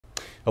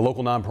A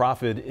local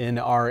nonprofit in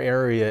our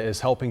area is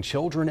helping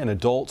children and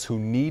adults who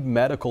need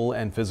medical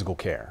and physical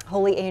care.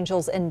 Holy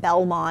Angels in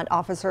Belmont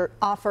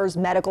offers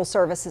medical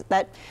services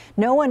that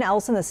no one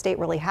else in the state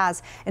really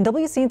has. And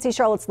WCNC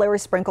Charlotte's Larry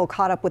Sprinkle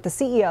caught up with the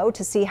CEO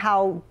to see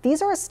how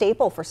these are a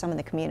staple for some in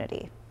the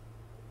community.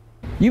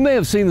 You may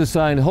have seen the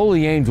sign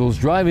Holy Angels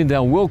driving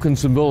down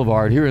Wilkinson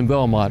Boulevard here in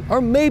Belmont,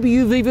 or maybe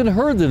you've even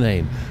heard the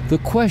name. The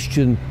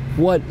question,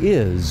 what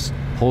is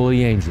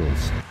Holy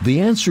Angels? The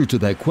answer to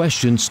that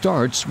question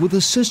starts with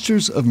the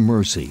Sisters of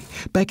Mercy.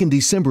 Back in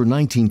December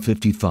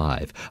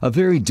 1955, a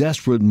very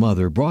desperate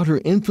mother brought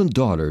her infant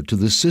daughter to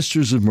the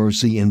Sisters of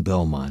Mercy in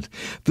Belmont.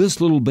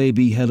 This little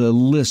baby had a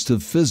list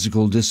of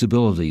physical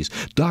disabilities.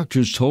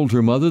 Doctors told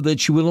her mother that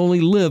she would only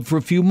live for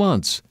a few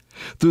months.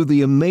 Through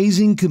the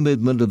amazing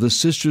commitment of the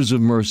Sisters of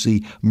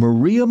Mercy,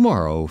 Maria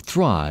Morrow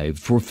thrived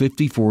for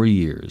 54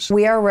 years.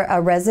 We are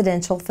a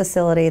residential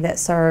facility that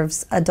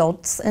serves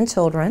adults and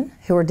children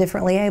who are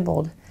differently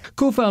abled.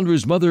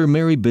 Co-founders Mother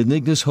Mary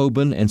Benignus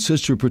Hoban and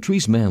Sister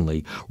Patrice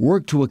Manley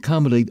work to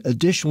accommodate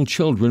additional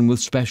children with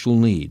special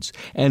needs.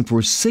 And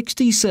for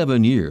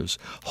 67 years,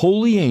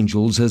 Holy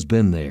Angels has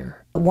been there.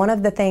 One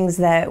of the things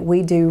that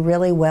we do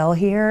really well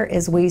here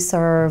is we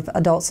serve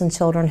adults and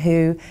children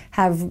who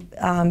have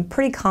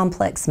pretty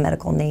complex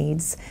medical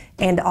needs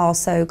and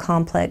also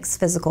complex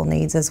physical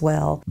needs as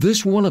well.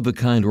 This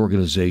one-of-a-kind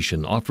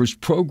organization offers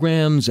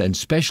programs and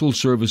special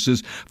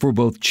services for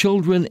both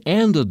children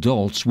and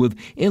adults with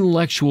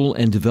intellectual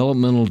and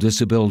developmental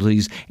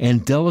disabilities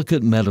and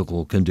delicate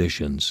medical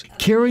conditions.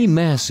 Carrie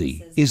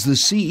Massey is the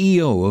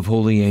CEO of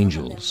Holy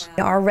Angels.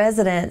 Our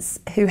residents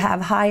who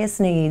have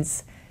highest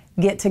needs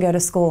get to go to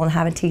school and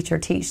have a teacher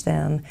teach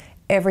them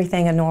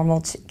everything a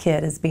normal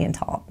kid is being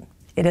taught.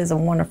 It is a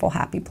wonderful,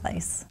 happy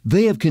place.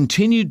 They have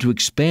continued to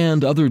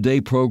expand other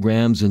day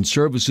programs and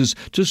services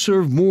to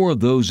serve more of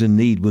those in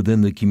need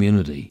within the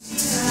community.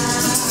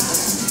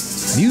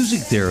 Music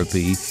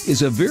therapy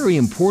is a very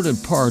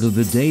important part of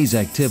the day's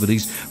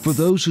activities for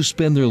those who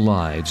spend their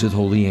lives at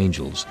Holy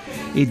Angels.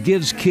 It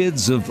gives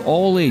kids of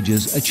all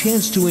ages a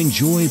chance to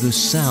enjoy the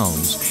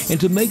sounds and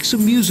to make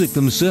some music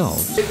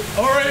themselves.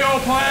 Oreo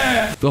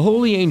plan! The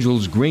Holy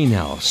Angels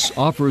Greenhouse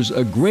offers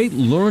a great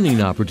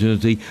learning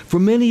opportunity for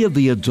many of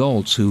the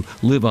adults who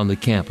live on the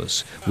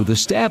campus. With the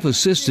staff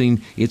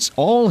assisting, it's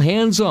all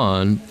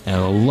hands-on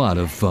and a lot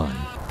of fun.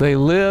 They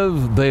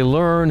live, they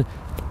learn,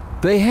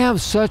 they have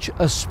such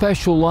a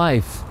special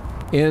life,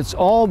 and it's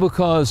all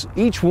because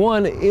each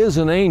one is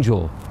an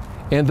angel,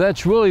 and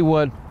that's really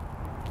what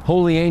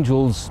Holy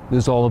Angels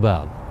is all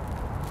about.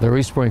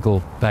 Larry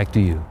Sprinkle, back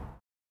to you.